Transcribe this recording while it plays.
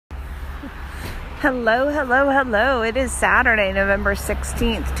Hello, hello, hello. It is Saturday, November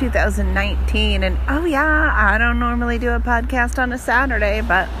 16th, 2019. And oh yeah, I don't normally do a podcast on a Saturday,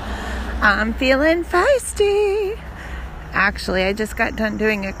 but I'm feeling feisty. Actually, I just got done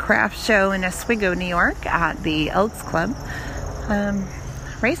doing a craft show in Oswego, New York at the Elks Club.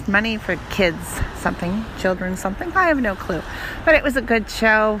 Raised money for kids children something. I have no clue. But it was a good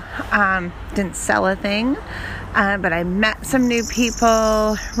show. Didn't sell a thing. But I met some new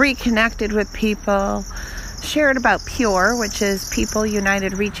people, reconnected with people, shared about Pure, which is People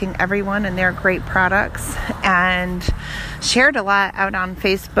United Reaching Everyone and their great products, and shared a lot out on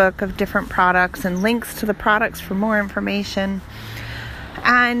Facebook of different products and links to the products for more information.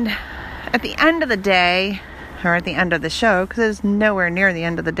 And at the end of the day, or at the end of the show, because it's nowhere near the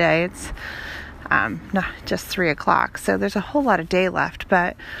end of the day, it's just 3 o'clock, so there's a whole lot of day left,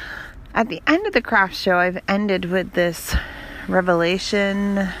 but at the end of the craft show, I've ended with this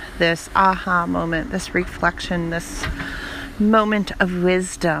revelation, this aha moment, this reflection, this moment of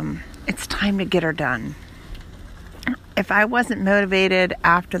wisdom. It's time to get her done. If I wasn't motivated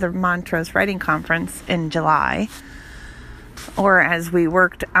after the Montrose Writing Conference in July, or as we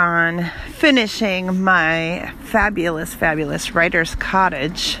worked on finishing my fabulous Writer's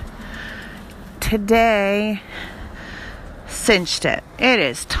Cottage, today cinched it. It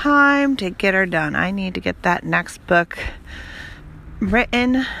is time to get her done. I need to get that next book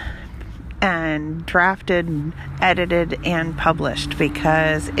written and drafted, and edited, and published,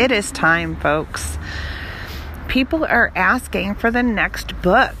 because it is time, folks. People are asking for the next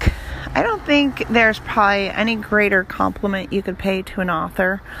book. I don't think there's probably any greater compliment you could pay to an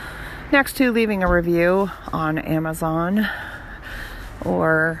author, next to leaving a review on Amazon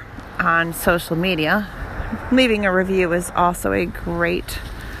or on social media. Leaving a review is also a great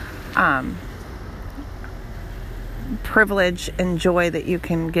privilege and joy that you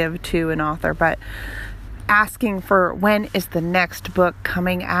can give to an author, but asking for when is the next book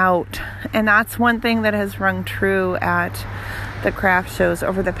coming out, and that's one thing that has rung true at the craft shows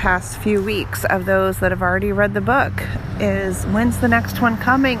over the past few weeks of those that have already read the book, is when's the next one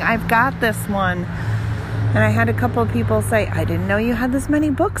coming? I've got this one. And I had a couple of people say, I didn't know you had this many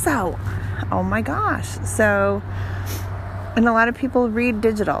books out. Oh my gosh. So, and a lot of people read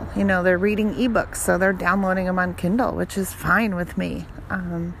digital, they're reading ebooks, so they're downloading them on Kindle, which is fine with me.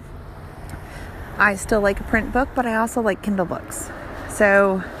 I still like a print book, but I also like Kindle books.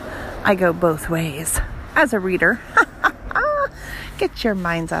 So I go both ways as a reader. Get your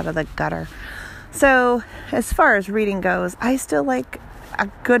minds out of the gutter. So as far as reading goes, I still like a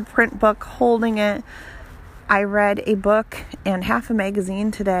good print book, holding it. I read a book and half a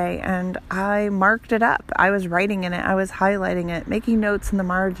magazine today, and I marked it up. I was writing in it. I was highlighting it, making notes in the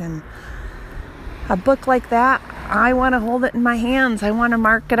margin. A book like that, I want to hold it in my hands. I want to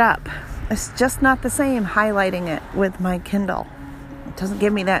mark it up. It's just not the same highlighting it with my Kindle. It doesn't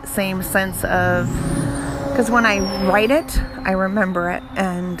give me that same sense of, because when I write it, I remember it.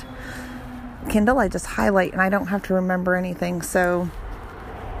 And Kindle, I just highlight and I don't have to remember anything. So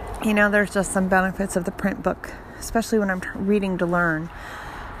there's just some benefits of the print book, especially when I'm reading to learn.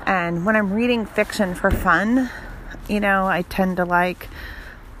 And when I'm reading fiction for fun, I tend to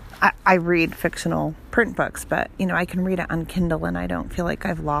I read fictional print books, but, I can read it on Kindle and I don't feel like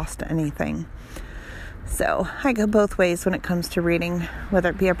I've lost anything. So I go both ways when it comes to reading, whether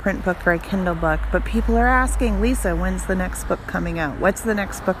it be a print book or a Kindle book. But people are asking, Lisa, when's the next book coming out? What's the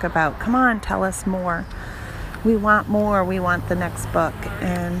next book about? Come on, tell us more. We want more. We want the next book.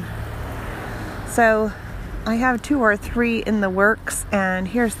 And so I have 2 or 3 in the works, and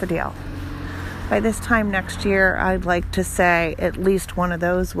here's the deal. By this time next year, I'd like to say at least one of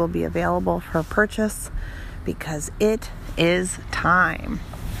those will be available for purchase, because it is time.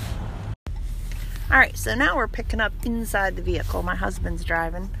 All right, so now we're picking up inside the vehicle. My husband's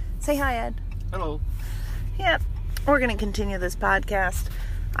driving. Say hi, Ed. Hello. Yep, we're going to continue this podcast.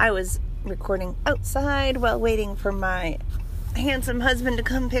 I was recording outside while waiting for my handsome husband to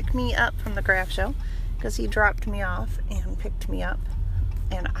come pick me up from the craft show, because he dropped me off and picked me up,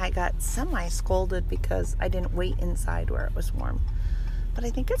 and I got semi-scolded because I didn't wait inside where it was warm. But I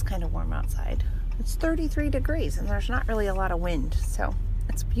think it's kind of warm outside. It's 33 degrees and there's not really a lot of wind, so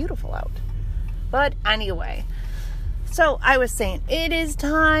it's beautiful out. But anyway, so I was saying it is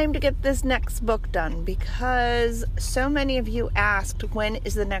time to get this next book done, because so many of you asked, when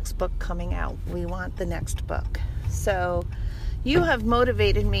is the next book coming out? We want the next book. So you have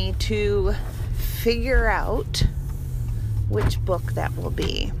motivated me to figure out which book that will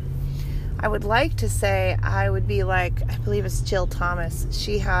be. I would like to say I would be like, I believe it's Jill Thomas.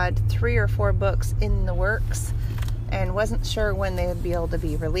 She had 3 or 4 books in the works, and wasn't sure when they would be able to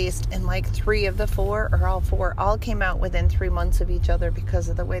be released. And like 3 of the 4, or all 4, all came out within 3 months of each other because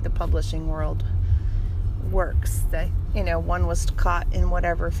of the way the publishing world works. One was caught in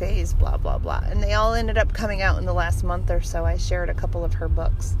whatever phase, blah, blah, blah. And they all ended up coming out in the last month or so. I shared a couple of her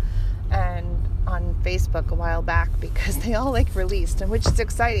books and on Facebook a while back because they all released, and which is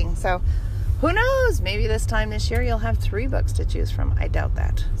exciting. So who knows? Maybe this time this year you'll have 3 books to choose from. I doubt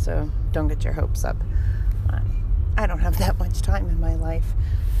that. So don't get your hopes up. I don't have that much time in my life.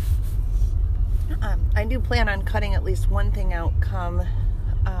 I do plan on cutting at least one thing out come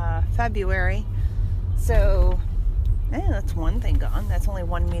February. So, that's one thing gone. That's only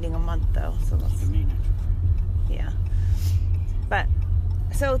 1 meeting a month, though. So that's, yeah. But,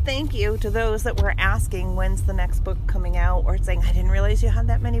 so thank you to those that were asking when's the next book coming out, or saying, I didn't realize you had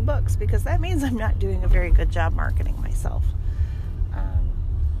that many books, because that means I'm not doing a very good job marketing myself.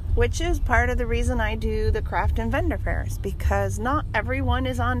 Which is part of the reason I do the craft and vendor fairs, because not everyone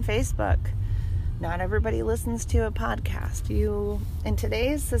is on Facebook. Not everybody listens to a podcast. In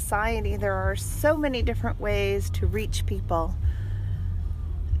today's society, there are so many different ways to reach people,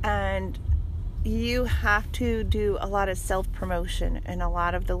 and you have to do a lot of self-promotion and a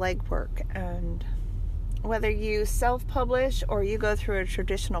lot of the legwork. And whether you self-publish or you go through a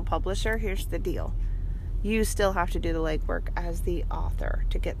traditional publisher, here's the deal. You still have to do the legwork as the author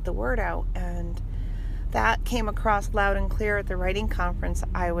to get the word out. And that came across loud and clear at the writing conference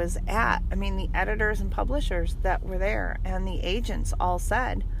I was at. I mean, the editors and publishers that were there and the agents all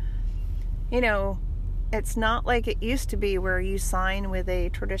said, it's not like it used to be where you sign with a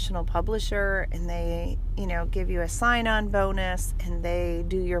traditional publisher and they, give you a sign-on bonus and they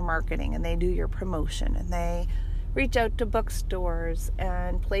do your marketing and they do your promotion and they reach out to bookstores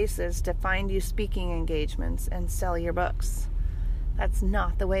and places to find you speaking engagements and sell your books. That's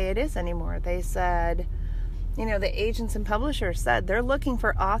not the way it is anymore. They said, the agents and publishers said they're looking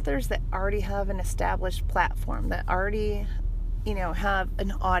for authors that already have an established platform, that already, have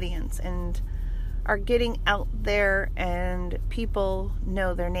an audience and are getting out there and people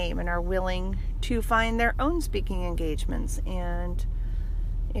know their name and are willing to find their own speaking engagements and,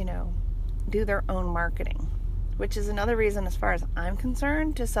 do their own marketing. Which is another reason, as far as I'm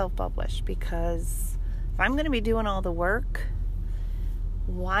concerned, to self-publish. Because if I'm going to be doing all the work,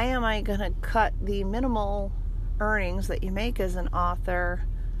 why am I going to cut the minimal earnings that you make as an author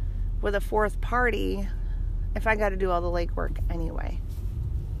with a 4th party if I got to do all the legwork anyway?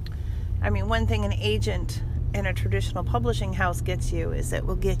 I mean, one thing an agent in a traditional publishing house gets you is it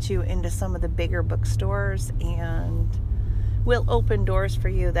will get you into some of the bigger bookstores and will open doors for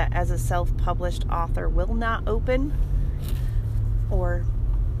you that as a self-published author will not open or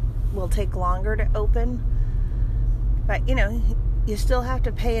will take longer to open. But, you still have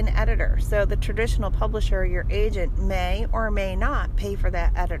to pay an editor. So the traditional publisher, your agent, may or may not pay for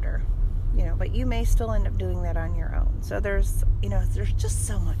that editor. But you may still end up doing that on your own. So there's just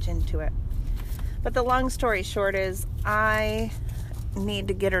so much into it. But the long story short is I need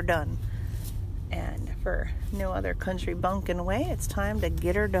to get her done. And for no other country bunkin' way, it's time to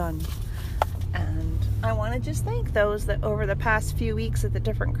get her done. And I want to just thank those that over the past few weeks at the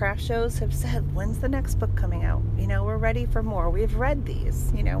different craft shows have said, when's the next book coming out? We're ready for more. We've read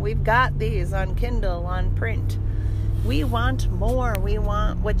these. We've got these on Kindle, on print. We want more. We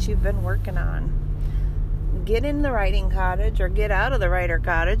want what you've been working on. Get in the writing cottage or get out of the writer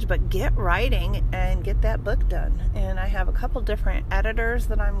cottage, but get writing and get that book done. And I have a couple different editors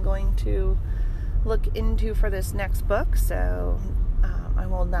that I'm going to look into for this next book. So I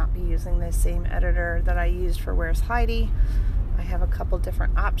will not be using the same editor that I used for Where's Heidi. I have a couple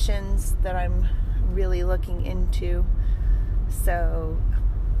different options that I'm really looking into. So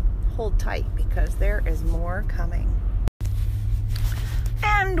hold tight because there is more coming.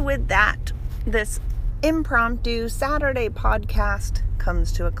 And with that, this impromptu Saturday podcast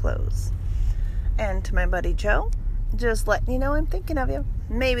comes to a close. And to my buddy Joe, just letting you know I'm thinking of you.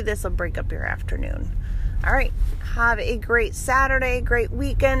 Maybe this will break up your afternoon. All right. Have a great Saturday, great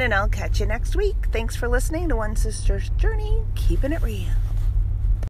weekend, and I'll catch you next week. Thanks for listening to One Sister's Journey, keeping it real.